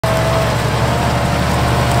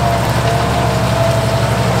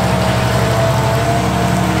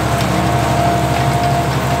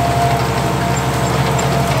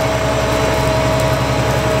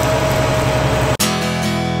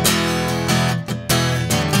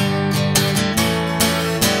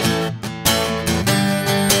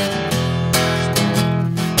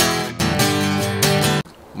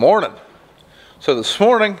So this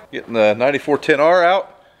morning, getting the 9410R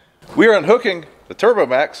out, we are unhooking the Turbo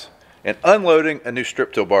Max and unloading a new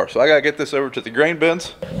strip till bar. So I gotta get this over to the grain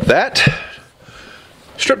bins. That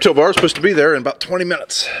strip till bar is supposed to be there in about 20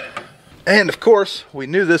 minutes. And of course, we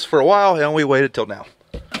knew this for a while and we waited till now.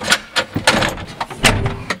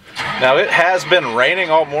 Now it has been raining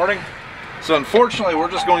all morning, so unfortunately we're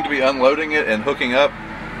just going to be unloading it and hooking up.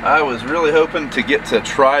 I was really hoping to get to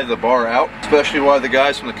try the bar out, especially while the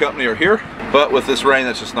guys from the company are here. But with this rain,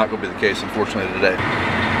 that's just not going to be the case, unfortunately, today. You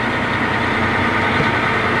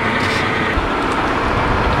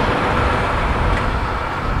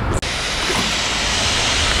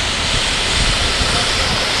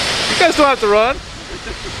guys don't have to run.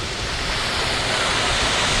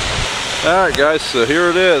 All right, guys, so here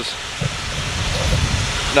it is.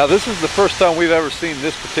 Now, this is the first time we've ever seen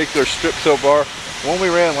this particular strip till bar. One we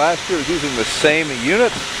ran last year was using the same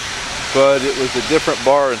unit, but it was a different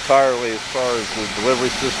bar entirely as far as the delivery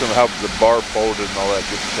system, how the bar folded and all that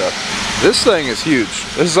good stuff. This thing is huge.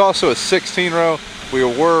 This is also a 16 row. We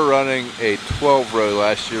were running a 12 row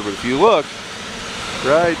last year, but if you look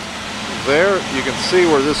right there, you can see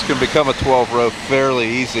where this can become a 12 row fairly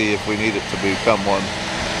easy if we need it to become one.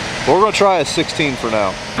 But we're gonna try a 16 for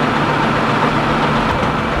now.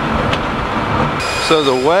 So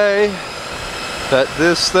the way that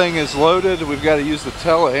this thing is loaded, we've got to use the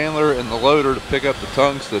telehandler and the loader to pick up the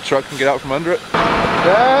tongue so the truck can get out from under it.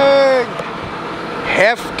 Dang!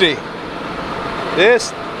 Hefty!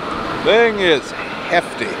 This thing is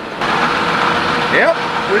hefty. Yep,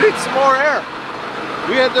 we need some more air.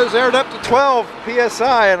 We had those aired up to 12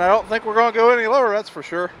 PSI and I don't think we're going to go any lower, that's for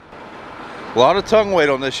sure. A lot of tongue weight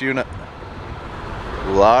on this unit.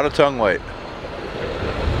 A lot of tongue weight.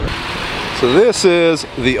 So this is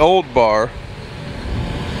the old bar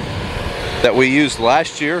that we used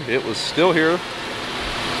last year. It was still here.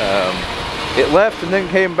 It left and then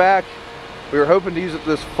came back. We were hoping to use it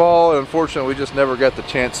this fall, and unfortunately we just never got the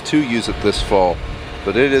chance to use it this fall.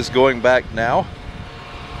 But it is going back now.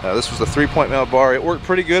 This was a 3-point male bar. It worked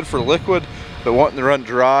pretty good for liquid, but wanting to run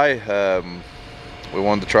dry, we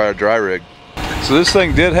wanted to try a dry rig. So this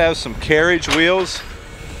thing did have some carriage wheels,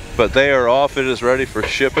 but they are off. It is ready for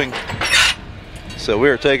shipping. So we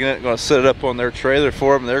are taking it, going to set it up on their trailer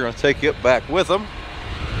for them. They're going to take it back with them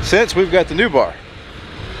since we've got the new bar.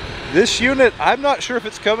 This unit, I'm not sure if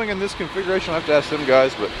it's coming in this configuration. I'll have to ask them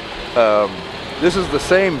guys, but this is the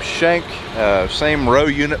same shank, same row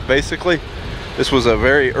unit basically. This was a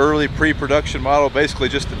very early pre-production model, basically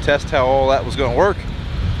just to test how all that was going to work.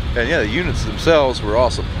 And yeah, the units themselves were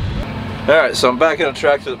awesome. All right, so I'm back in a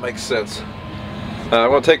tractor that makes sense. I'm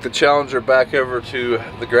going to take the Challenger back over to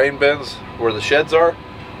the grain bins where the sheds are.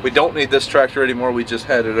 We don't need this tractor anymore. We just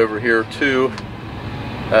had it over here to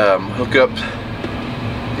hook up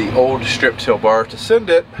the old strip till bar to send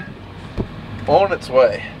it on its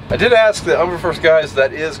way. I did ask the Overfirst guys,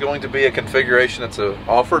 that is going to be a configuration that's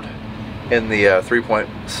offered in the 3-point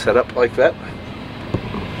setup like that.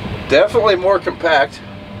 Definitely more compact,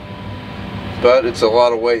 but it's a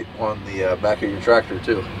lot of weight on the back of your tractor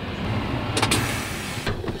too.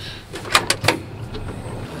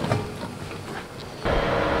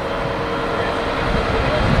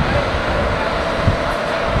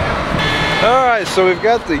 Alright, so we've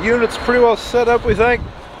got the units pretty well set up, we think.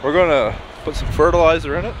 We're going to put some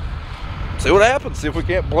fertilizer in it. See what happens, see if we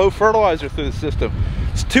can't blow fertilizer through the system.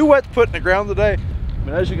 It's too wet to put in the ground today. I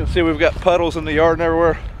mean, as you can see, we've got puddles in the yard and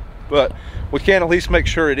everywhere. But we can at least make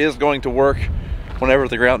sure it is going to work whenever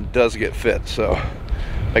the ground does get fit. So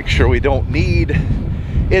make sure we don't need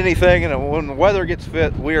anything, and when the weather gets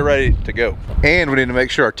fit, we are ready to go. And we need to make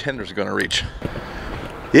sure our tenders are going to reach.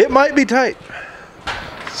 It might be tight.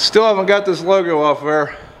 Still haven't got this logo off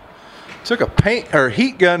there. Took a paint or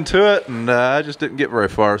heat gun to it, and I just didn't get very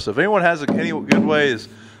far. So if anyone has any good ways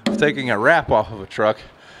of taking a wrap off of a truck,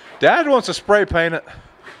 Dad wants to spray paint it.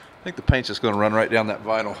 I think the paint's just going to run right down that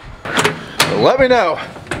vinyl. So let me know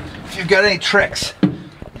if you've got any tricks,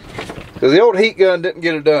 because the old heat gun didn't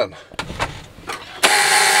get it done.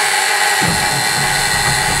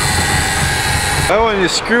 Well, when you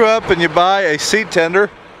screw up and you buy a seed tender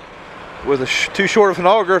with too short of an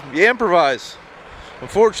auger, you improvise.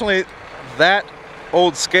 Unfortunately, that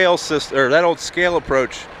old scale system, or that old scale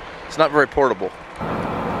approach, it's not very portable.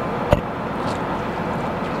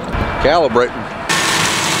 Calibrating.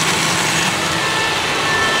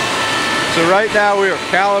 So right now we are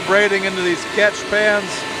calibrating into these catch pans,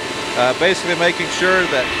 basically making sure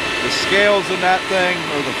that the scales in that thing,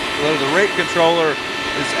 or the rate controller,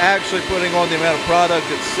 is actually putting on the amount of product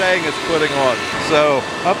it's saying it's putting on. So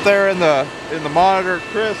up there in the monitor,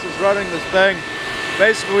 Chris is running this thing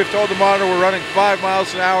basically we've told the monitor we're running 5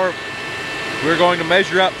 miles an hour. We're going to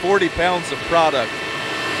measure out 40 pounds of product.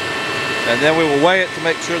 And then we will weigh it to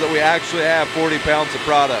make sure that we actually have 40 pounds of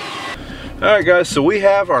product. All right guys, so we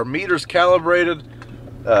have our meters calibrated.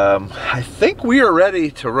 I think we are ready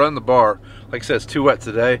to run the bar. Like I said, it's too wet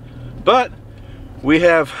today, but we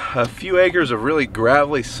have a few acres of really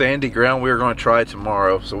gravelly, sandy ground we are going to try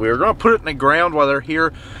tomorrow. So we are going to put it in the ground while they're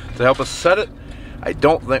here to help us set it. I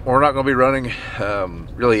don't think we're not going to be running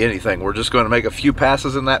really anything. We're just going to make a few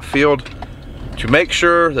passes in that field to make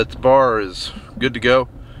sure that the bar is good to go.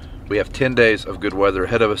 We have 10 days of good weather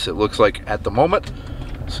ahead of us, it looks like at the moment.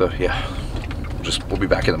 So yeah, we'll be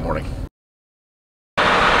back in the morning.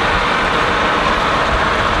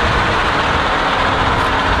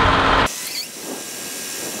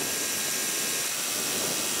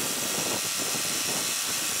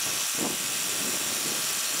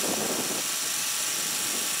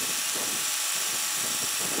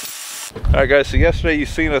 Alright guys, so yesterday you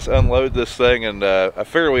seen us unload this thing, and I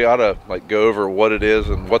figured we ought to like go over what it is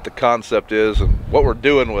and what the concept is and what we're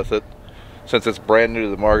doing with it since it's brand new to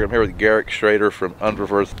the market. I'm here with Garrick Schrader from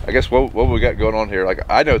Unpreferred. I guess what we got going on here, like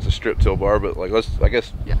I know it's a strip till bar, but like let's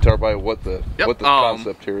tell everybody what the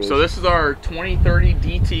concept here is. So this is our 2030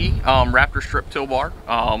 DT Raptor strip till bar.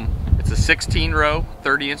 It's a 16 row,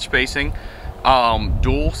 30-inch spacing,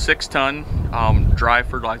 dual 6-ton dry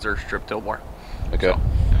fertilizer strip till bar. Okay.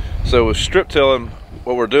 So with strip tilling,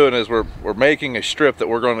 what we're doing is we're making a strip that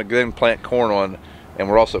we're going to then plant corn on, and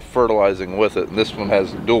we're also fertilizing with it. And this one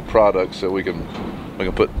has dual products, so we can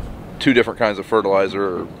put 2 different kinds of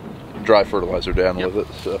fertilizer or dry fertilizer down with it.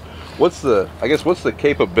 So what's the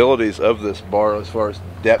capabilities of this bar as far as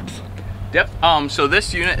depth? Depth. So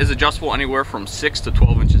this unit is adjustable anywhere from 6 to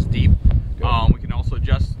 12 inches deep. Okay. We can also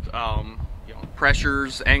adjust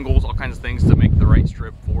pressures, angles, all kinds of things to make the right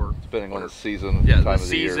strip for depending on the season, time of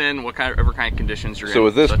the year, whatever kind of conditions you're in. So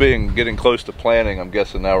with this getting close to planting, I'm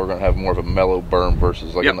guessing now we're going to have more of a mellow berm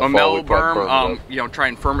versus like in the fall. Mellow berm. Try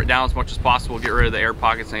and firm it down as much as possible, get rid of the air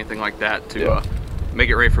pockets, anything like that to make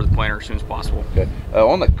it ready for the planter as soon as possible. Okay.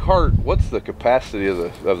 On the cart, what's the capacity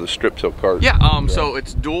of the strip till cart? So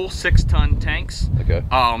it's dual 6-ton tanks. Okay.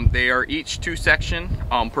 They are each 2 section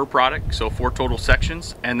per product, so 4 total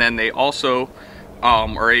sections, and then they also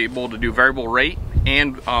are able to do variable rate,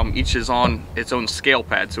 and each is on its own scale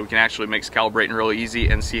pad, so we can actually make calibrating really easy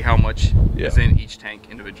and see how much is in each tank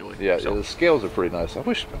individually. Yeah, the scales are pretty nice. I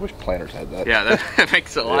wish planters had that. Yeah, that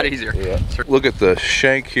makes it a lot easier. Yeah. Look at the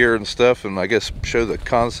shank here and stuff, and I guess show the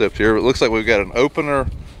concept here. It looks like we've got an opener,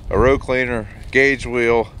 a row cleaner, gauge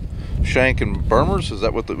wheel, shank, and bermers. Is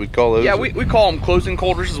that what we call those? Yeah, we call them closing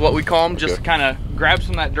holders is what we call them. Just to kind of grab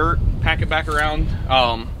some of that dirt, pack it back around,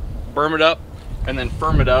 berm it up, and then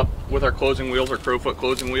firm it up with our closing wheels, our crowfoot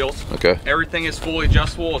closing wheels. Okay. Everything is fully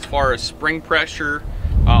adjustable as far as spring pressure,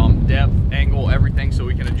 depth, angle, everything, so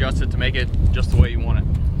we can adjust it to make it just the way you want it.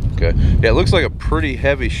 Okay. Yeah, it looks like a pretty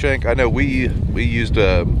heavy shank. I know we used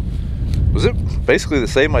was it basically the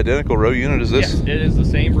same identical row unit as this? Yes, it is the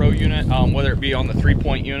same row unit, whether it be on the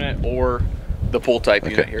 3-point unit or the pull type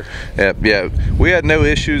unit here. Yeah, we had no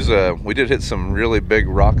issues. We did hit some really big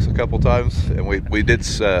rocks a couple times, and we did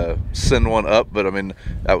send one up, but I mean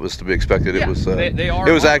that was to be expected. It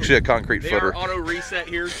was actually a concrete footer. They are auto reset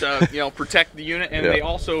here to protect the unit, and they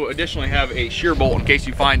also additionally have a shear bolt in case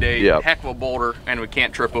you find a heck of a boulder and we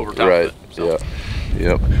can't trip over top of it. So.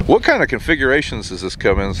 Yeah. What kind of configurations does this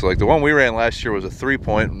come in? So like the one we ran last year was a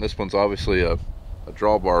 3-point, and this one's obviously a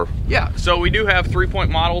drawbar. Yeah, so we do have 3-point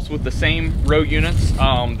models with the same row units.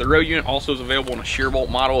 The row unit also is available in a shear bolt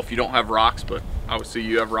model if you don't have rocks, but obviously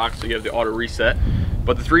you have rocks, so you have the auto reset.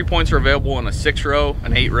 But the 3-points are available in a 6-row,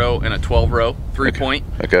 an 8-row, and a 12-row 3-point.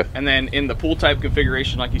 Okay. And then in the pool type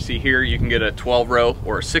configuration, like you see here, you can get a 12-row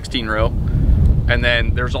or a 16-row. And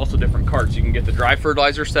then there's also different carts. You can get the dry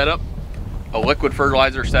fertilizer setup, a liquid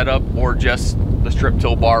fertilizer setup, or just the strip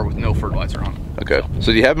till bar with no fertilizer on it. Okay.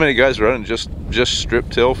 So do you have many guys running just strip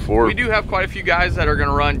till for? We do have quite a few guys that are going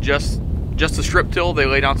to run just the strip till. They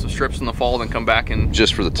lay down some strips in the fall, then come back and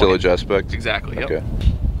just for the tillage aspect. Exactly. Yep. Okay.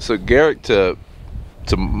 So Garrick, to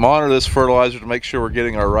monitor this fertilizer to make sure we're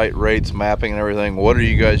getting our right rates, mapping and everything, what are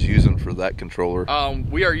you guys using for that controller?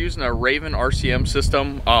 We are using a Raven RCM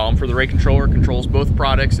system for the rate controller. It controls both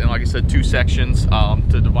products, and like I said, 2 sections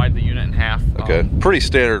to divide the unit in half. Okay, pretty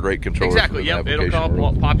standard rate controller. Exactly, yep. It'll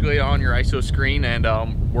come populate on your ISO screen and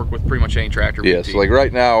work with pretty much any tractor. Yeah, so like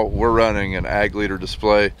right now, we're running an ag leader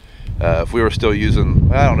display. If we were still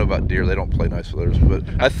using, I don't know about deer, they don't play nice with theirs, but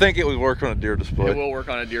I think it would work on a deer display. It will work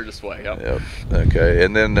on a deer display, yep. Okay,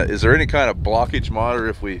 and then is there any kind of blockage monitor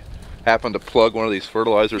if we happen to plug one of these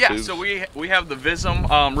fertilizer tubes? Yeah, so we have the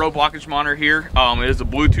Vism row blockage monitor here. It is a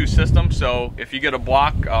Bluetooth system, so if you get a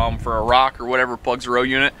block for a rock or whatever plugs the row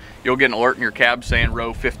unit, you'll get an alert in your cab saying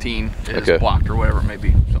row 15 is blocked or whatever it may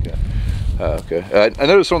be. So. Okay. I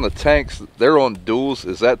noticed on the tanks they're on duals.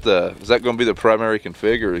 Is that going to be the primary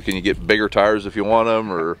config, or can you get bigger tires if you want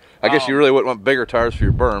them? Or I guess you really wouldn't want bigger tires for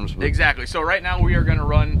your berms. But. Exactly. So right now we are going to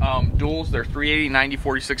run duals. They're 380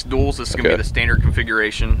 9046 duals. This is going to be the standard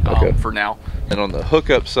configuration for now. And on the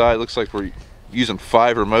hookup side, looks like we're using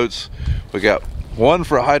 5 remotes. We got one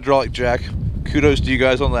for a hydraulic jack. Kudos to you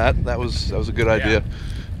guys on that. That was a good idea.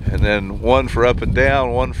 And then one for up and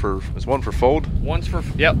down, one for fold? One's for,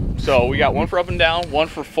 yep. So we got one for up and down, one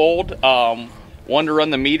for fold, one to run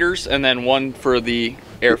the meters, and then one for the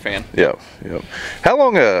air fan. Yep. How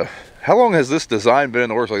long has this design been in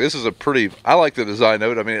the works? Like, this is I like the design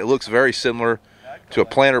of it. I mean, it looks very similar to a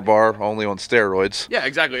planter bar, only on steroids. Yeah,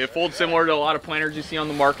 exactly. It folds similar to a lot of planters you see on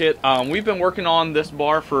the market. We've been working on this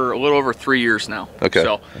bar for a little over 3 years now. Okay.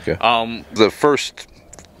 So, the first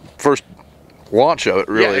launch of it,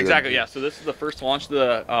 really. Yeah, exactly. Yeah, so this is the first launch of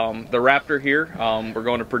the Raptor here. We're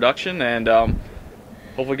going to production and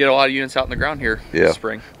hopefully get a lot of units out in the ground here this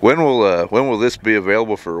spring. When will this be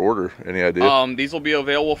available for order? Any idea? These will be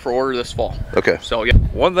available for order this fall. Okay. So yeah.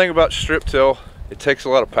 One thing about strip till, it takes a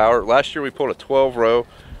lot of power. Last year we pulled a 12 row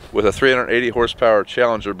with a 380 horsepower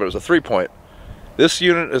Challenger, but it was a 3-point. This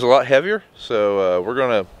unit is a lot heavier, so we're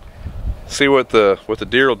gonna see what the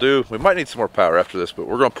deer will do. We might need some more power after this, but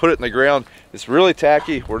we're gonna put it in the ground. It's really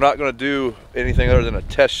tacky. We're not gonna do anything other than a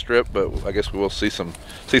test strip, but I guess we will see some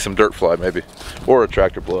dirt fly maybe, or a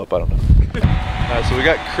tractor blow up, I don't know. So we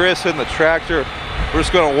got Chris in the tractor. We're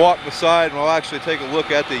just gonna walk beside and we'll actually take a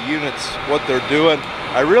look at the units, what they're doing.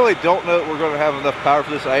 I really don't know that we're gonna have enough power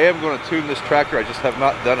for this. I am gonna tune this tractor. I just have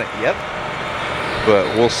not done it yet, but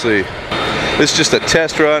we'll see. This is just a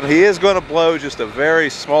test run. He is going to blow just a very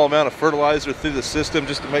small amount of fertilizer through the system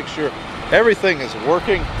just to make sure everything is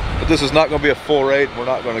working. But this is not going to be a full rate. We're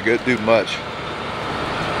not going to go do much.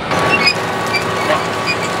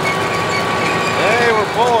 Hey,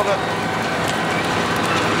 we're pulling it.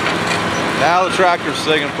 Now the tractor's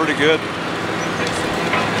singing pretty good.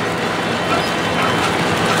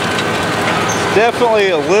 It's definitely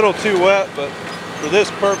a little too wet, but for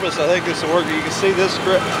this purpose, I think this will work. You can see this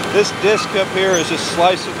disc up here is just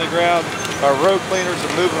slicing the ground. Our road cleaners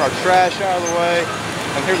are moving our trash out of the way.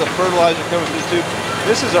 And here the fertilizer coming through the tube.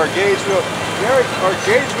 This is our gauge wheel. Our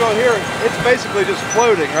gauge wheel here, it's basically just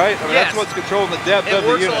floating, right? I mean, that's what's controlling the depth of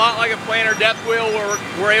the unit. It works a lot like a planter depth wheel where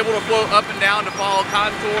we're able to float up and down to follow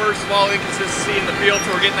contours, follow inconsistency in the field,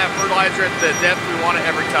 so we're getting that fertilizer at the depth we want it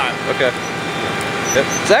every time. Okay.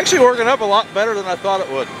 It's actually working up a lot better than I thought it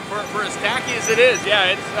would. For as tacky as it is,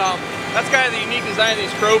 yeah, it's that's kind of the unique design of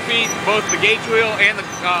these crow feet, both the gauge wheel and the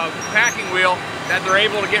packing wheel, that they're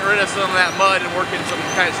able to get rid of some of that mud and work in some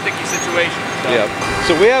kind of sticky situations. So. Yeah.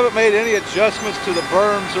 So we haven't made any adjustments to the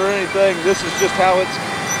berms or anything. This is just how it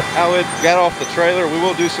got off the trailer. We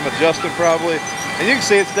will do some adjusting probably, and you can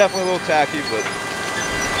see it's definitely a little tacky, but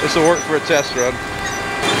this will work for a test run.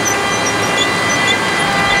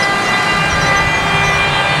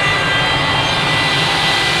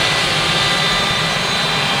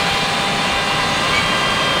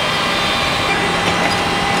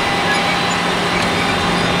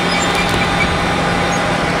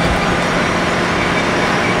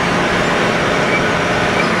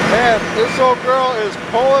 This old girl is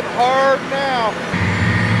pulling hard now.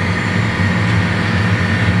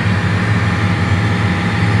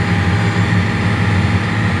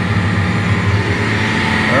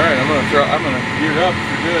 All right, I'm gonna gear it up if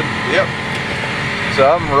you're good. Yep. So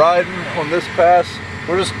I'm riding on this pass.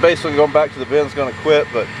 We're just basically going back to the bend's gonna quit,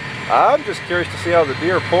 but I'm just curious to see how the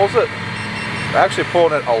deer pulls it. We're actually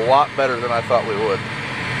pulling it a lot better than I thought we would.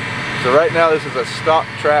 So right now this is a stock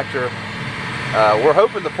tractor. We're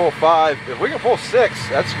hoping to pull 5. If we can pull 6,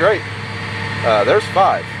 that's great. There's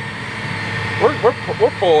 5. We're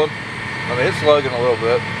pulling. I mean, it's lugging a little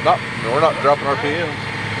bit. We're not dropping RPMs.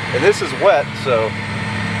 And this is wet, so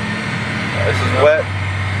this is wet.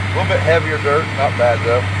 A little bit heavier dirt, not bad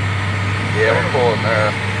though. Yeah, we're pulling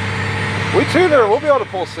there. We tune her. We'll be able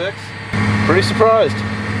to pull 6. Pretty surprised.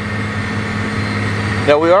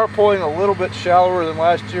 Now we are pulling a little bit shallower than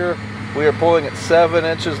last year. We are pulling at 7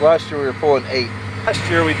 inches. Last year we were pulling 8. Last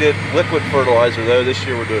year we did liquid fertilizer though. This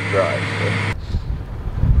year we're doing dry.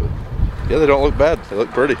 So. Yeah, they don't look bad. They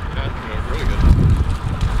look pretty. Really good.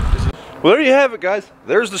 Well, there you have it, guys.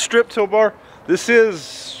 There's the strip till bar.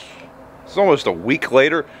 It's almost a week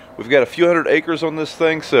later. We've got a few hundred acres on this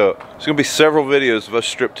thing, so there's gonna be several videos of us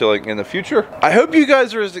strip tilling in the future. I hope you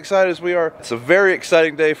guys are as excited as we are. It's a very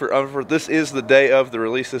exciting day for Unverford. This is the day of the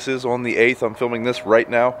release. This is on the 8th. I'm filming this right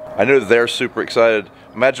now. I know they're super excited.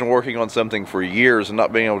 Imagine working on something for years and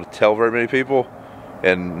not being able to tell very many people.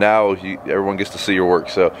 And now everyone gets to see your work.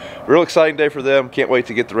 So, real exciting day for them. Can't wait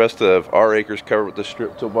to get the rest of our acres covered with this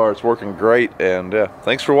strip till bar. It's working great. And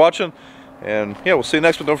thanks for watching. And yeah, we'll see you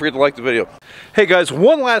next one. Don't forget to like the video. Hey guys,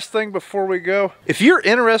 one last thing before we go. If you're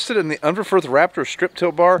interested in the Unverford Raptor strip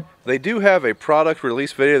till bar, they do have a product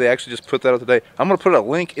release video. They actually just put that out today. I'm going to put a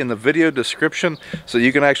link in the video description so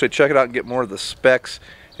you can actually check it out and get more of the specs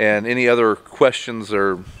and any other questions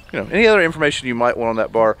or any other information you might want on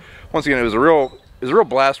that bar. Once again, it was a real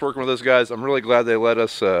blast working with those guys. I'm really glad they let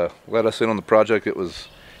us in on the project.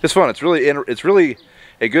 It's fun. It's really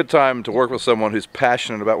a good time to work with someone who's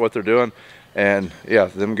passionate about what they're doing. And yeah,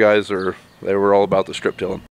 them guys they were all about the strip tilling.